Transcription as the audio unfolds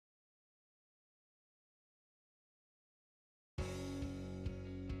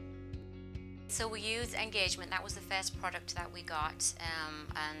So we use Engagement. That was the first product that we got,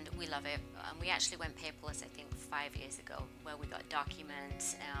 and we love it. We actually went paperless, I think, 5 years ago, where we got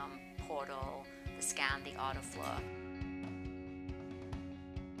Document, Portal, the Scan, the Order Flow.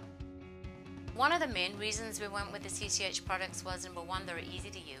 One of the main reasons we went with the CCH products was, number one, they're easy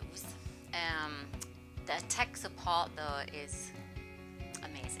to use. The tech support, though, is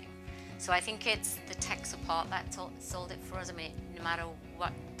amazing. So I think it's the tech support that sold it for us. I mean, no matter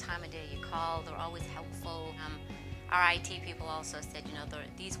what time of day you call, they're always helpful. Our IT people also said, you know,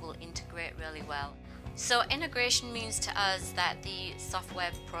 these will integrate really well. So integration means to us that the software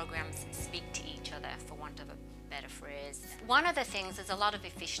programs speak to each other, for want of a better phrase. One of the things, there's a lot of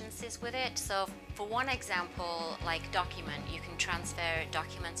efficiencies with it. So for one example, like Document, you can transfer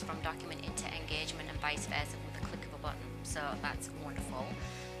documents from Document into Engagement and vice versa with a click of a button. So that's wonderful.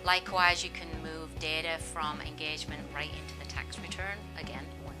 Likewise, you can move data from Engagement right into the tax return. Again,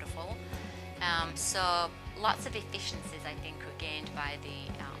 wonderful. So lots of efficiencies, I think, are gained by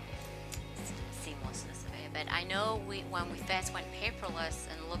the seamlessness of it. But I know when we first went paperless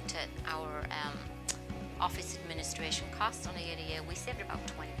and looked at our office administration costs on a year-to-year, we saved about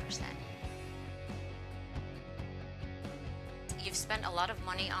 20%. You've spent a lot of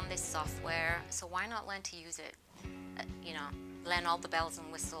money on this software, so why not learn to use it? You know, learn all the bells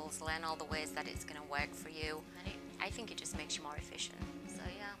and whistles, learn all the ways that it's going to work for you. And I think it just makes you more efficient. So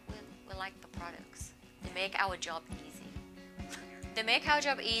yeah, we like the products. They make our job easy. They make our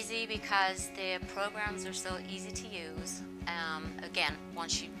job easy because the programs are so easy to use. Again,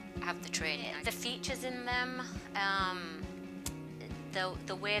 once you have the training. The features in them,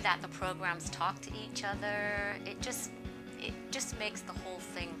 the way that the programs talk to each other, it just makes the whole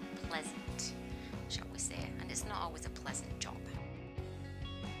thing pleasant, shall we say, and it's not always a pleasant job.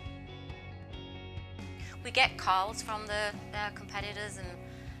 We get calls from the competitors,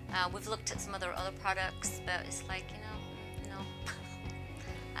 and we've looked at some other products, but it's like, you know, no.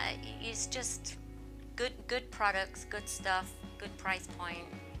 It's just good products, good stuff, good price point,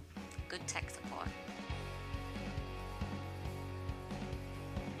 good tech support.